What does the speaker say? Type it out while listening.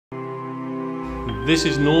This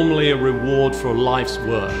is normally a reward for life's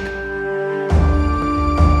work.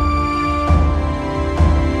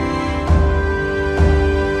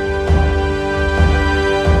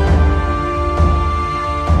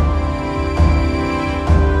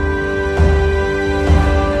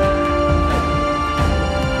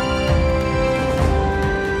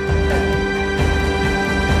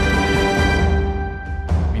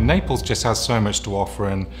 Naples just has so much to offer,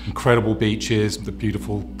 and incredible beaches, the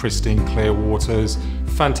beautiful, pristine, clear waters.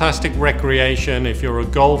 Fantastic recreation if you're a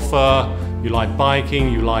golfer, you like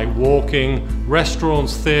biking, you like walking,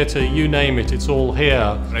 restaurants, theatre, you name it, it's all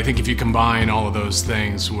here. I think if you combine all of those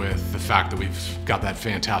things with the fact that we've got that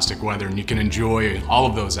fantastic weather and you can enjoy all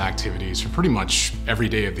of those activities for pretty much every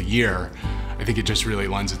day of the year, I think it just really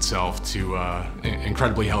lends itself to an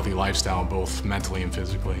incredibly healthy lifestyle, both mentally and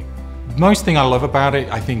physically. Most thing I love about it,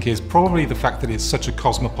 I think, is probably the fact that it's such a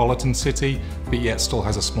cosmopolitan city, but yet still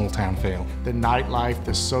has a small town feel. The nightlife,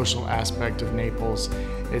 the social aspect of Naples,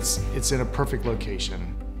 it's in a perfect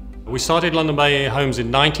location. We started London Bay Homes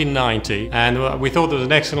in 1990, and we thought there was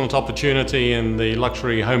an excellent opportunity in the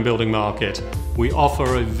luxury home building market. We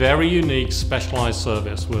offer a very unique specialized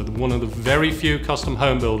service. We're one of the very few custom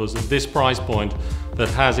home builders at this price point that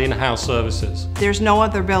has in-house services. There's no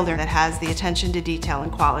other builder that has the attention to detail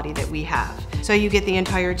and quality that we have. So you get the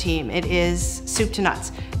entire team. It is soup to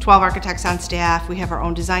nuts. 12 architects on staff, we have our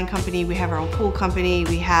own design company, we have our own pool company,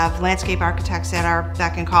 we have landscape architects at our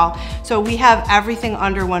beck and call. So we have everything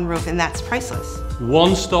under one roof, and that's priceless.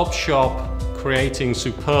 One-stop shop, creating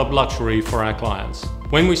superb luxury for our clients.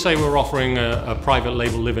 When we say we're offering a private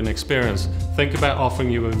label living experience, think about offering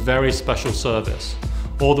you a very special service,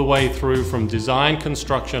 all the way through from design,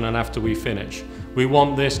 construction, and after we finish. We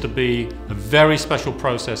want this to be a very special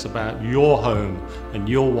process about your home and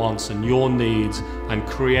your wants and your needs, and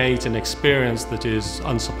create an experience that is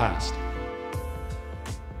unsurpassed.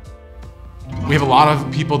 We have a lot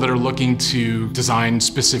of people that are looking to design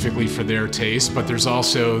specifically for their taste, but there's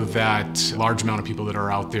also that large amount of people that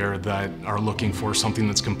are out there that are looking for something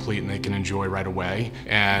that's complete and they can enjoy right away.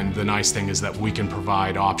 And the nice thing is that we can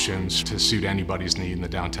provide options to suit anybody's need in the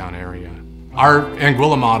downtown area. Our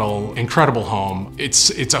Anguilla model, incredible home.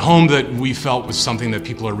 It's a home that we felt was something that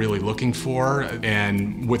people are really looking for,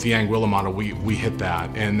 and with the Anguilla model we hit that,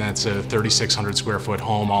 and that's a 3,600 square foot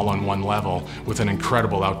home all on one level with an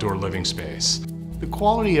incredible outdoor living space. The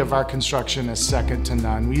quality of our construction is second to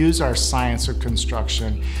none. We use our science of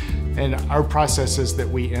construction, and our processes that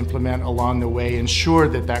we implement along the way ensure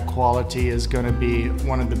that that quality is going to be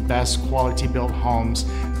one of the best quality built homes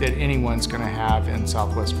that anyone's going to have in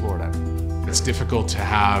Southwest Florida. It's difficult to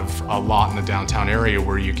have a lot in the downtown area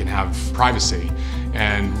where you can have privacy,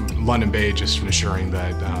 and London Bay just ensuring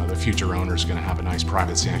that the future owner is going to have a nice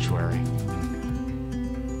private sanctuary.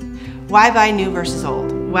 Why buy new versus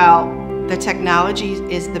old? Well, the technology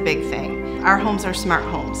is the big thing. Our homes are smart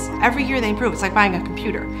homes. Every year they improve. It's like buying a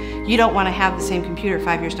computer. You don't want to have the same computer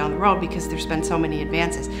 5 years down the road because there's been so many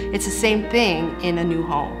advances. It's the same thing in a new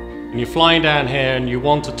home. And you're flying down here and you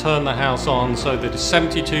want to turn the house on so that it's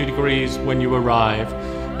 72 degrees when you arrive,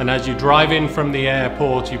 and as you drive in from the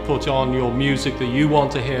airport you put on your music that you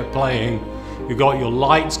want to hear playing. You've got your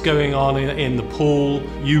lights going on in the pool.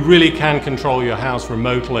 You really can control your house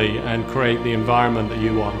remotely and create the environment that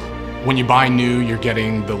you want. When you buy new, you're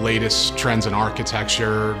getting the latest trends in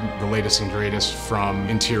architecture, the latest and greatest from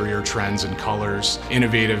interior trends and colors,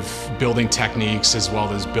 innovative building techniques as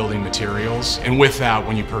well as building materials. And with that,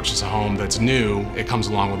 when you purchase a home that's new, it comes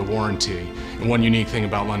along with a warranty. And one unique thing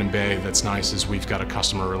about London Bay that's nice is we've got a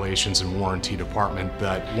customer relations and warranty department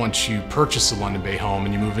that once you purchase a London Bay home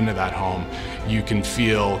and you move into that home, you can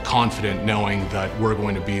feel confident knowing that we're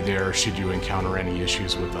going to be there should you encounter any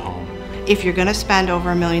issues with the home. If you're going to spend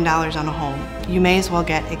over $1 million on a home, you may as well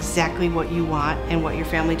get exactly what you want and what your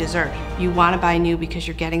family deserves. You want to buy new because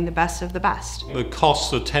you're getting the best of the best. The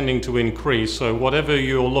costs are tending to increase, so whatever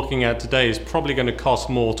you're looking at today is probably going to cost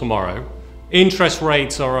more tomorrow. Interest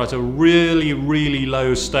rates are at a really, really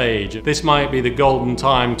low stage. This might be the golden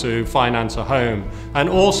time to finance a home. And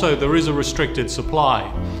also there is a restricted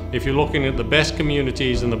supply. If you're looking at the best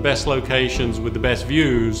communities and the best locations with the best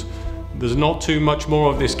views, there's not too much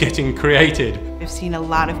more of this getting created. I've seen a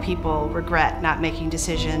lot of people regret not making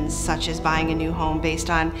decisions such as buying a new home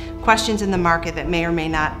based on questions in the market that may or may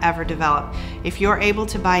not ever develop. If you're able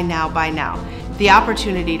to buy now, buy now. The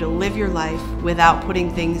opportunity to live your life without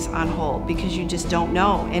putting things on hold because you just don't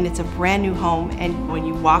know, and it's a brand new home, and when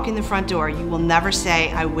you walk in the front door you will never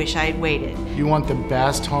say, I wish I had waited. You want the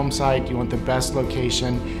best home site, you want the best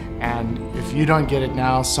location, And if you don't get it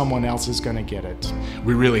now, someone else is going to get it.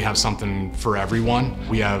 We really have something for everyone.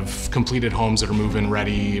 We have completed homes that are move-in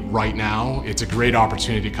ready right now. It's a great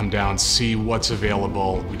opportunity to come down, see what's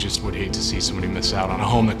available. We just would hate to see somebody miss out on a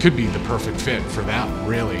home that could be the perfect fit for them,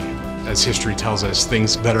 really. As history tells us,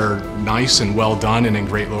 things that are nice and well done and in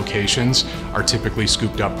great locations are typically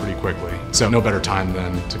scooped up pretty quickly. So no better time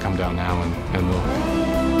than to come down now and look.